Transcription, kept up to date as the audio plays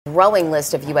growing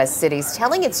list of U.S. cities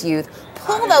telling its youth,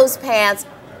 pull those pants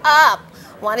up.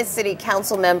 One city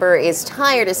council member is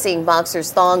tired of seeing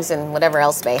boxers, thongs, and whatever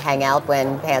else may hang out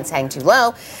when pants hang too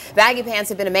low. Baggy pants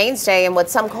have been a mainstay in what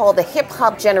some call the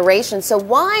hip-hop generation. So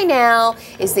why now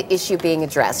is the issue being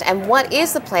addressed? And what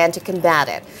is the plan to combat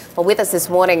it? Well, with us this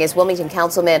morning is Wilmington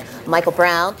Councilman Michael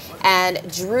Brown and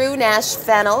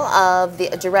Nash-Fennell, of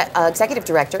the Executive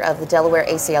Director of the Delaware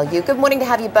ACLU. Good morning to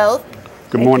have you both.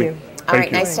 Good morning. All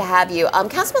right, nice to have you.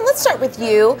 Councilman, let's start with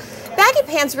you. Baggy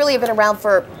pants really have been around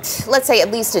for, let's say,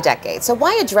 at least a decade. So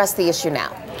why address the issue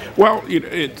now? Well,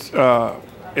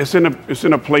 it's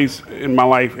in a place in my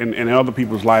life and in other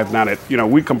people's lives now that,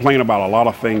 we complain about a lot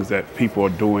of things that people are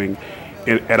doing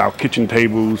at our kitchen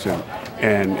tables,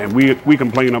 and we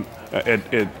complain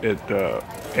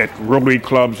at Rotary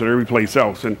clubs and every place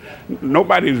else, and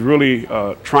nobody's really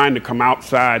trying to come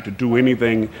outside to do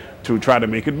anything to try to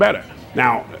make it better.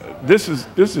 Now, this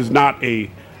is not a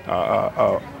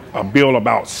bill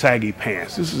about saggy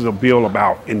pants. This is a bill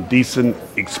about indecent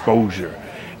exposure,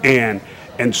 and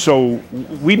so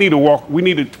we need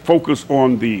to focus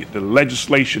on the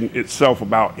legislation itself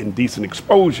about indecent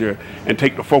exposure and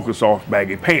take the focus off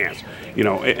baggy pants.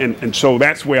 And so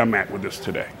that's where I'm at with this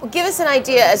today. Well, give us an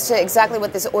idea as to exactly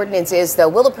what this ordinance is, though.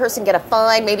 Will a person get a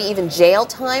fine, maybe even jail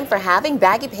time for having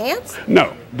baggy pants?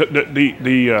 No,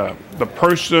 the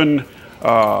person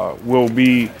will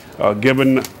be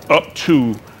given up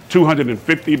to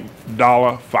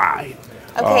 $250 fine.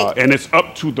 Okay. And it's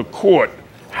up to the court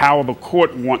how the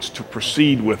court wants to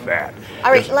proceed with that.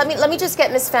 All right, let me just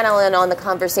get Ms. Fennell in on the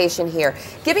conversation here.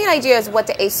 Give me an idea as what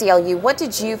the ACLU, what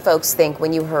did you folks think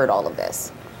when you heard all of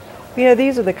this?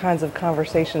 These are the kinds of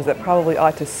conversations that probably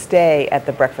ought to stay at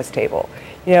the breakfast table.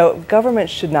 Government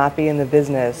should not be in the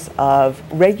business of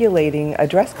regulating a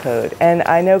dress code. And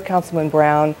I know Councilman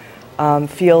Brown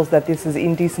feels that this is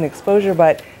indecent exposure,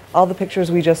 but all the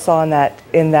pictures we just saw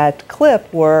in that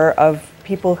clip were of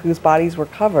people whose bodies were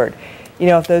covered.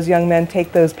 If those young men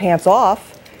take those pants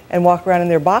off and walk around in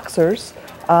their boxers,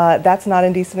 that's not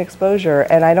indecent exposure,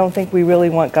 and I don't think we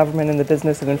really want government in the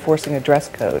business of enforcing a dress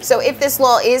code. So if this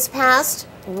law is passed,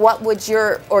 what would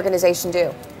your organization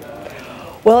do?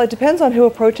 Well, it depends on who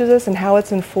approaches us and how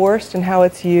it's enforced and how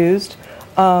it's used.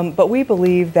 But we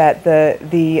believe that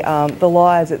the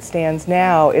law as it stands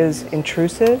now is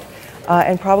intrusive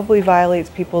and probably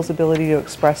violates people's ability to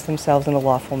express themselves in a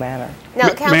lawful manner. Now,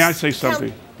 may I say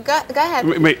something? Go ahead.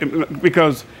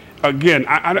 Because, again,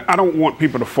 I don't want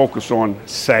people to focus on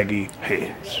saggy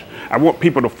pants. I want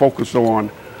people to focus on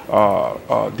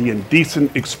the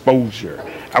indecent exposure.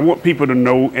 I want people to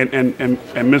know,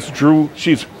 and Ms. Drew,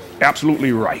 she's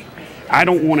absolutely right. I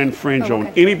don't want to infringe on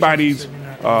anybody's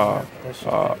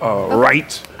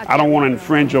rights. I don't want to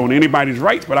infringe on anybody's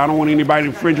rights, but I don't want anybody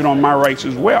infringing on my rights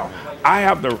as well. I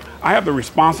have the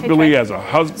responsibility as a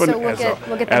husband,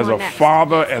 as a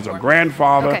father, as a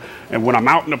grandfather, and when I'm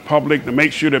out in the public to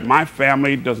make sure that my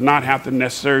family does not have to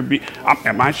necessarily be.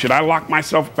 Should I lock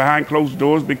myself behind closed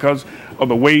doors because of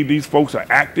the way these folks are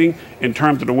acting in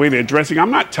terms of the way they're dressing?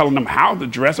 I'm not telling them how to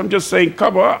dress. I'm just saying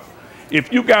cover up.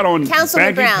 If you got on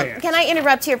Councilman Brown, pants, can I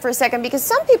interrupt here for a second? Because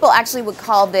some people actually would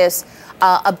call this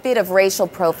a bit of racial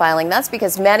profiling. That's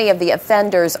because many of the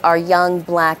offenders are young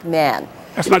black men.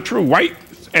 That's not true. White,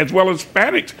 as well as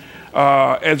Hispanics,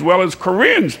 as well as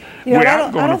Koreans, we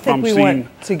are going from seeing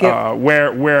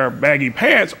wear baggy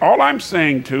pants. All I'm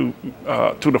saying to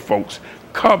the folks,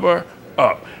 cover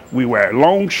up. We wear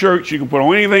long shirts. You can put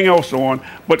on anything else on,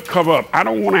 but cover up. I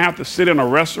don't want to have to sit in a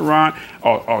restaurant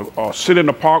or sit in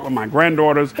the park with my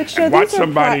granddaughters and watch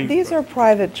somebody. These are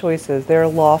private choices. They're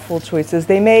lawful choices.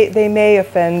 They may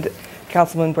offend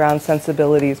Councilman Brown's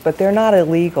sensibilities, but they're not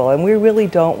illegal. And we really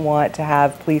don't want to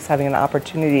have police having an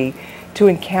opportunity to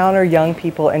encounter young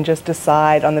people and just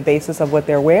decide on the basis of what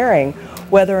they're wearing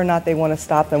whether or not they want to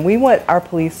stop them. We want our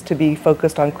police to be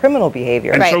focused on criminal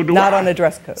behavior, not on a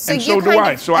dress code. And so do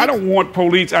I. So I don't want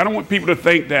people to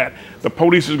think that the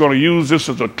police is going to use this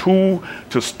as a tool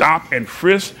to stop and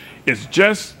frisk. It's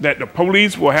just that the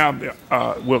police will have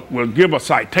will give a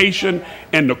citation,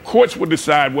 and the courts will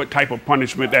decide what type of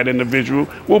punishment that individual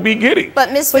will be getting.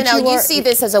 But Ms. Fennell, you see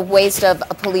this as a waste of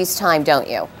police time, don't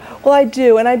you? Well, I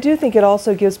do, and I do think it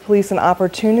also gives police an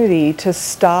opportunity to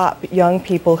stop young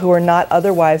people who are not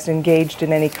otherwise engaged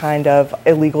in any kind of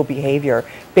illegal behavior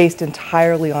based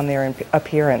entirely on their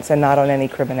appearance and not on any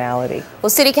criminality. Well,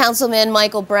 City Councilman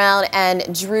Michael Brown and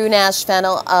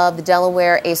Nash-Fennell of the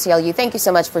Delaware ACLU, thank you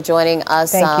so much for joining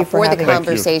us for the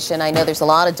conversation. I know there's a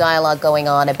lot of dialogue going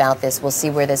on about this. We'll see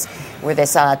where this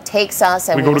takes us,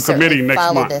 and we go to committee next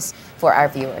month. Follow this for our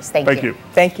viewers. Thank you.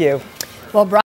 Thank you. Well,